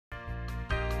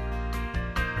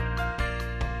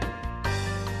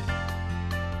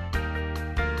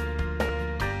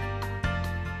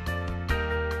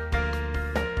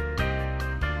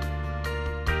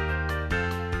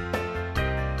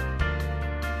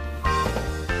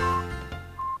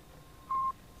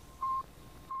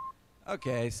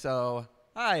Okay, so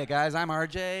hi guys, I'm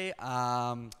RJ.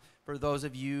 For those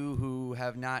of you who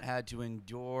have not had to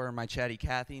endure my chatty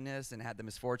Cathiness and had the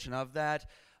misfortune of that,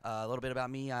 a little bit about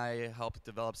me. I help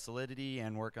develop Solidity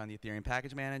and work on the Ethereum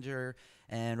package manager.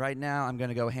 And right now, I'm going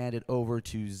to go hand it over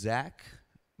to Zach,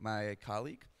 my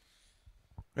colleague.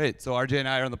 Great, so RJ and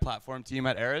I are on the platform team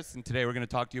at Eris, and today we're going to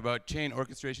talk to you about chain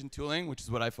orchestration tooling, which is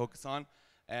what I focus on,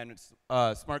 and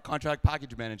smart contract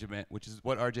package management, which is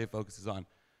what RJ focuses on.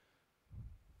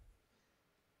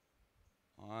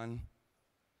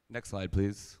 Next slide,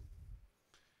 please.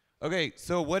 Okay,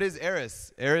 so what is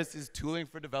Eris? Eris is tooling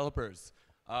for developers.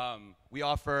 We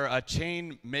offer a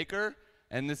chain maker,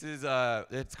 and this is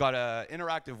it's got an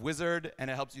interactive wizard, and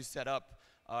it helps you set up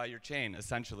your chain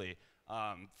essentially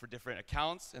for different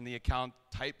accounts, and the account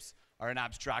types are an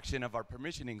abstraction of our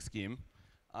permissioning scheme.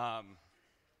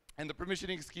 And the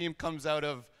permissioning scheme comes out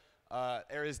of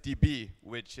Eris DB,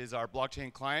 which is our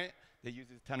blockchain client that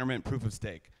uses Tendermint proof of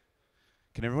stake.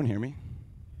 Can everyone hear me?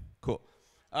 Cool.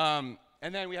 And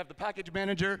then we have the package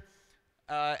manager,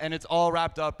 and it's all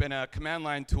wrapped up in a command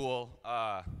line tool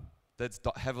that's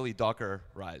heavily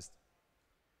Dockerized.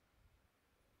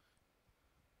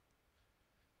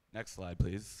 Next slide,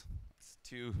 please. It's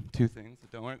two things that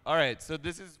don't work. All right, so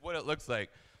this is what it looks like.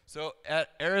 So at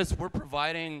Eris, we're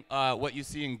providing what you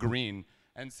see in green.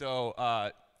 And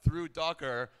so through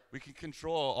Docker, we can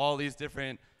control all these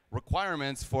different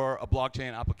requirements for a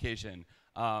blockchain application.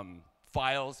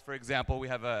 Files, for example, we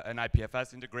have an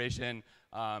IPFS integration.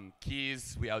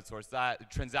 Keys, we outsource that. The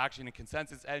transaction and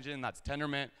consensus engine, that's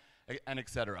Tendermint, and et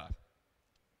cetera.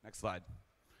 Next slide.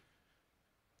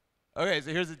 Okay,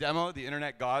 so here's a demo. The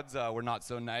internet gods were not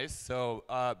so nice. So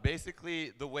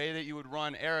basically, the way that you would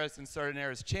run Eris and start an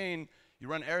Eris chain, you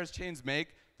run Eris chains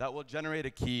make, that will generate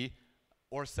a key,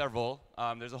 or several.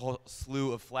 There's a whole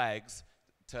slew of flags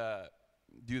to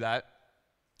do that.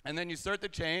 And then you start the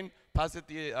chain, pass it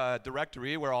the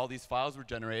directory where all these files were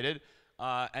generated,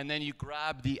 and then you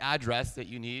grab the address that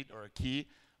you need, or a key,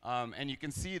 and you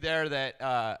can see there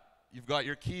that you've got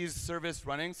your keys service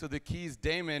running, so the keys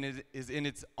daemon is in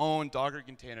its own Docker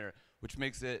container, which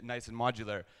makes it nice and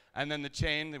modular. And then the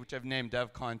chain, which I've named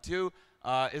Devcon 2,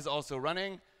 is also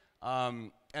running.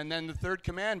 And then the third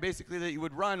command, basically, that you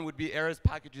would run would be Eris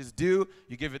packages do.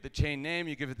 You give it the chain name,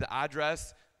 you give it the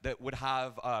address that would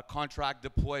have contract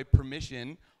deploy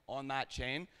permission on that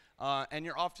chain, and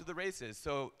you're off to the races.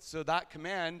 So that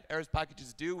command, Eris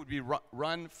packages do, would be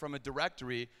run from a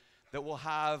directory that will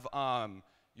have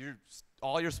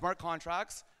all your smart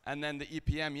contracts, and then the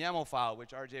EPM YAML file, which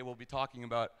RJ will be talking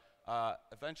about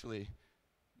eventually.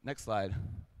 Next slide.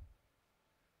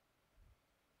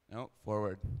 No,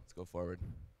 forward. Let's go forward.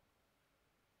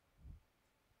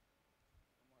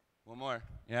 One more.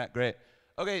 Yeah, great.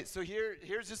 Okay, so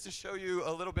here's just to show you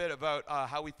a little bit about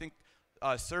how we think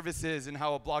services and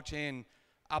how a blockchain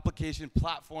application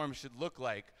platform should look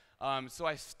like. So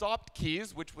I stopped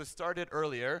keys, which was started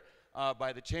earlier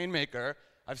by the chain maker.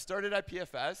 I've started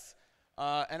IPFS,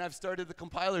 and I've started the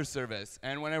compiler service.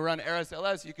 And when I run Eris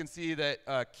LS, you can see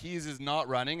that keys is not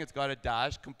running. It's got a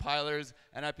dash. Compilers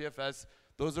and IPFS,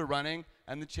 those are running,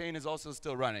 and the chain is also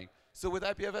still running. So with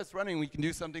IPFS running, we can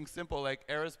do something simple like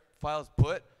Eris files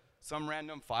put some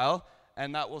random file,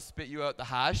 and that will spit you out the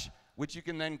hash, which you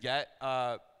can then get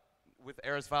with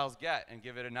Eris files get and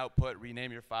give it an output,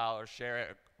 rename your file, or share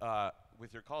it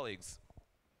with your colleagues.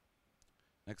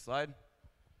 Next slide.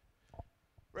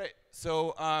 Right,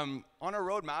 so on our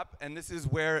roadmap, and this is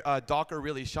where Docker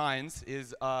really shines,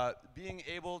 is being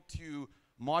able to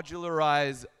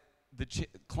modularize the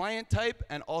client type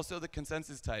and also the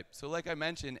consensus type. So like I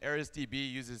mentioned, Eris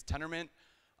DB uses Tendermint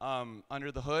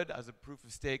under the hood as a proof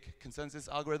of stake consensus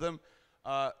algorithm.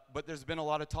 But there's been a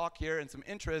lot of talk here and some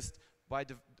interest by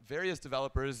various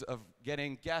developers of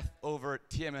getting Geth over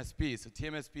TMSP. So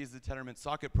TMSP is the Tendermint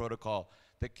socket protocol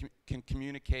that can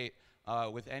communicate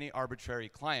with any arbitrary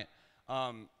client.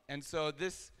 And so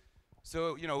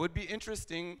it would be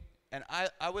interesting, and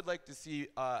I would like to see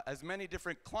as many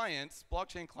different clients,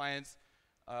 blockchain clients.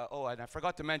 Oh, and I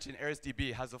forgot to mention, Eris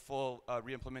DB has a full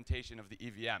reimplementation of the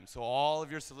EVM. So all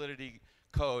of your Solidity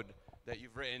code that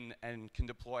you've written and can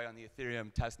deploy on the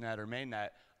Ethereum testnet or mainnet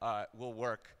will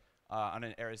work on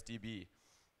an Eris DB.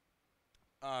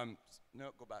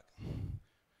 No, go back.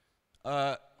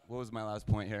 What was my last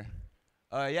point here?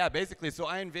 Yeah, basically, so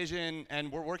I envision,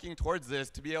 and we're working towards this,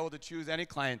 to be able to choose any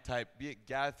client type, be it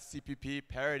Geth, CPP,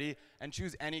 parity, and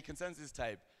choose any consensus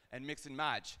type and mix and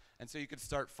match. And so you could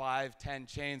start 5, 10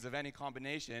 chains of any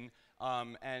combination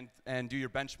and do your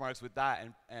benchmarks with that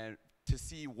and to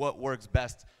see what works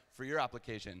best for your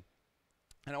application.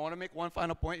 And I want to make one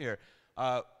final point here.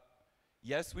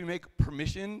 Yes, we make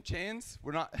permission chains.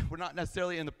 We're not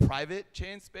necessarily in the private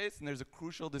chain space, and there's a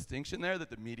crucial distinction there that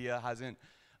the media hasn't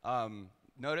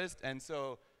noticed. And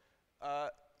so,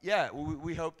 yeah,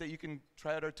 we hope that you can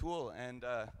try out our tool. And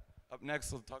up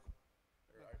next, we'll talk.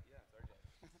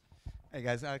 Hey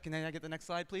guys, can I get the next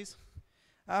slide, please?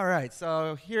 All right,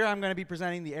 so here I'm going to be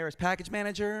presenting the Eris Package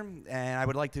Manager, and I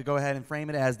would like to go ahead and frame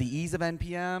it as the ease of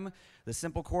NPM, the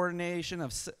simple coordination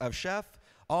of Chef,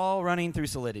 all running through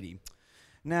Solidity.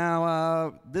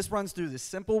 Now, this runs through this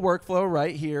simple workflow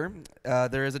right here.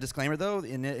 There is a disclaimer, though,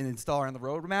 in installer on the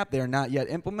roadmap. They are not yet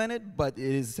implemented, but it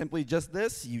is simply just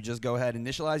this. You just go ahead and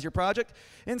initialize your project,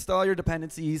 install your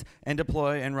dependencies, and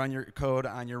deploy and run your code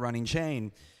on your running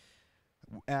chain.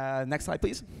 Next slide,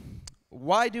 please.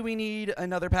 Why do we need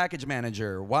another package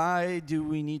manager? Why do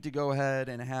we need to go ahead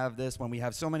and have this when we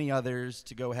have so many others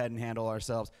to go ahead and handle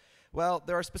ourselves? Well,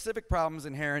 there are specific problems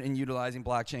inherent in utilizing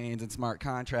blockchains and smart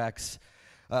contracts.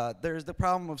 There's the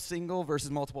problem of single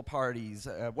versus multiple parties.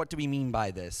 What do we mean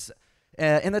by this?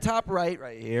 In the top right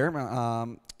here,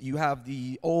 you have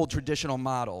the old traditional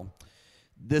model.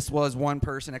 This was one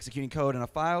person executing code in a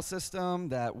file system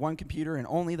that one computer and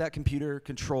only that computer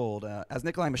controlled. As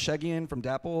Nikolai Meshegian from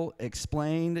DAPL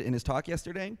explained in his talk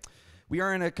yesterday, we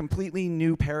are in a completely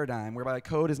new paradigm whereby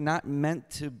code is not meant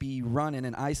to be run in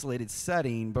an isolated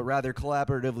setting, but rather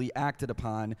collaboratively acted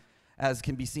upon, as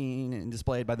can be seen and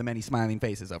displayed by the many smiling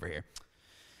faces over here.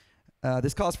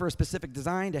 This calls for a specific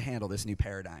design to handle this new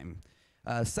paradigm.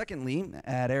 Secondly,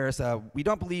 at Eris, we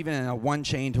don't believe in a one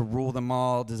chain to rule them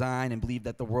all design and believe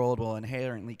that the world will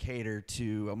inherently cater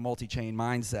to a multi-chain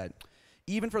mindset.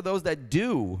 Even for those that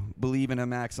do believe in a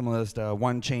maximalist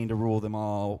one chain to rule them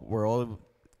all world,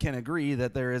 can agree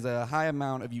that there is a high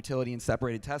amount of utility in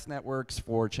separated test networks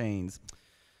for chains.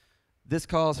 This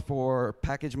calls for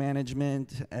package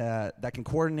management that can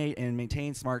coordinate and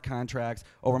maintain smart contracts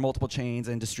over multiple chains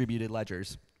and distributed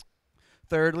ledgers.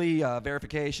 Thirdly,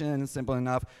 verification, simple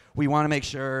enough. We want to make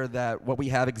sure that what we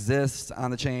have exists on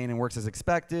the chain and works as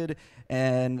expected,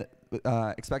 and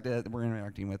expected we're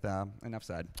interacting with enough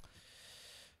said.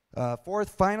 Fourth,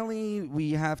 finally,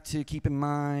 we have to keep in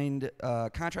mind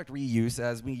contract reuse,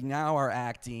 as we now are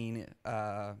acting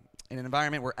in an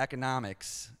environment where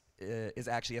economics is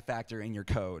actually a factor in your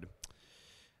code,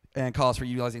 and calls for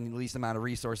utilizing the least amount of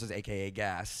resources, aka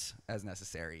gas, as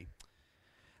necessary.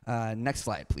 Next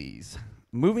slide, please.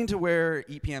 Moving to where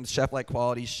EPM's chef-like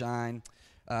qualities shine.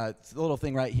 It's a little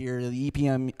thing right here. The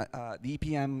EPM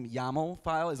YAML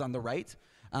file is on the right,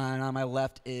 and on my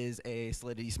left is a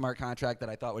Solidity smart contract that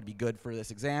I thought would be good for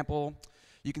this example.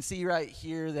 You can see right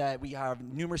here that we have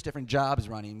numerous different jobs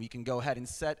running. We can go ahead and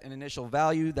set an initial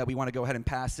value that we want to go ahead and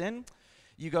pass in.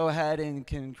 You go ahead and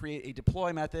can create a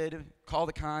deploy method, call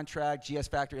the contract,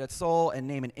 gsFactory.sol, and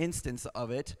name an instance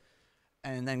of it,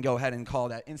 and then go ahead and call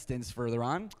that instance further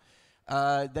on.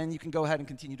 Then you can go ahead and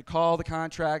continue to call the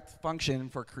contract function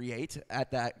for create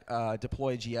at that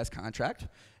deploy GS contract.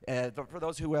 For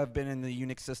those who have been in the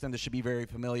Unix system, this should be very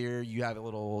familiar. You have a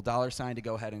little $sign to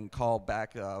go ahead and call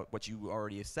back what you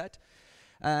already have set.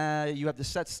 You have the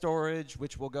set storage,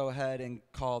 which will go ahead and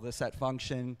call the set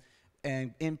function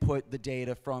and input the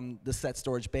data from the set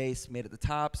storage base made at the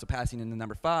top, so passing in the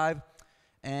number 5.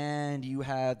 And you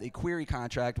have a query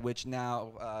contract, which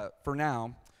now, for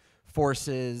now,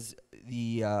 forces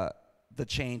the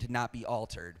chain to not be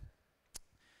altered.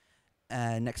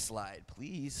 Next slide,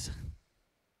 please.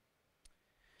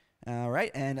 All right,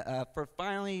 and for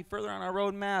finally, further on our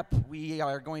roadmap, we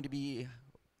are going to be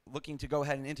looking to go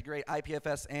ahead and integrate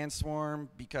IPFS and Swarm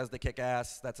because they kick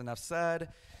ass. That's enough said.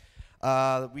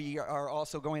 We are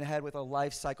also going ahead with a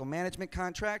life cycle management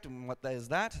contract. And what is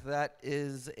that? That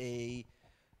is a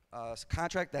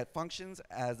contract that functions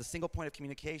as the single point of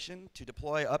communication to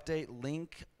deploy, update,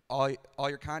 link all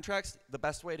your contracts. The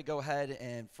best way to go ahead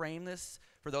and frame this,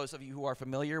 for those of you who are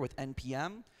familiar with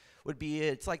NPM, would be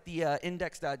it's like the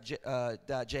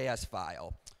index.js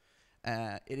file.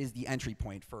 It is the entry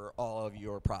point for all of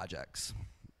your projects.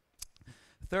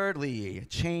 Thirdly,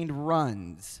 chained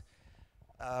runs.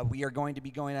 We are going to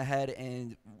be going ahead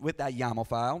and with that YAML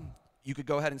file, you could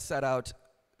go ahead and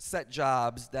set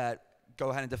jobs that go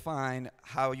ahead and define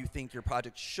how you think your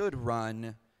project should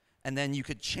run, and then you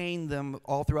could chain them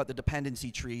all throughout the dependency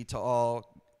tree to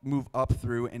all move up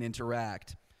through and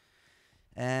interact.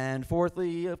 And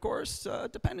fourthly, of course,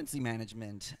 dependency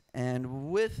management. And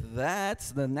with that,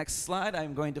 the next slide,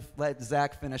 I'm going to let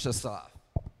Zach finish us off.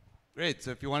 Great.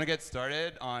 So if you want to get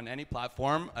started on any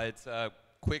platform, it's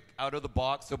quick out of the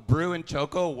box. So Brew and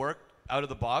Choco work out of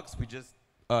the box. We just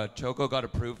Choco got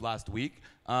approved last week,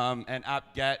 and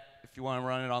apt-get if you want to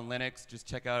run it on Linux, just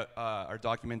check out our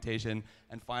documentation.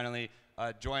 And finally,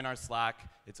 join our Slack.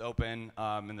 It's open,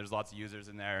 and there's lots of users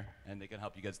in there, and they can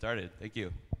help you get started. Thank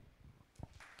you.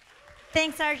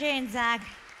 Thanks, RJ and Zach.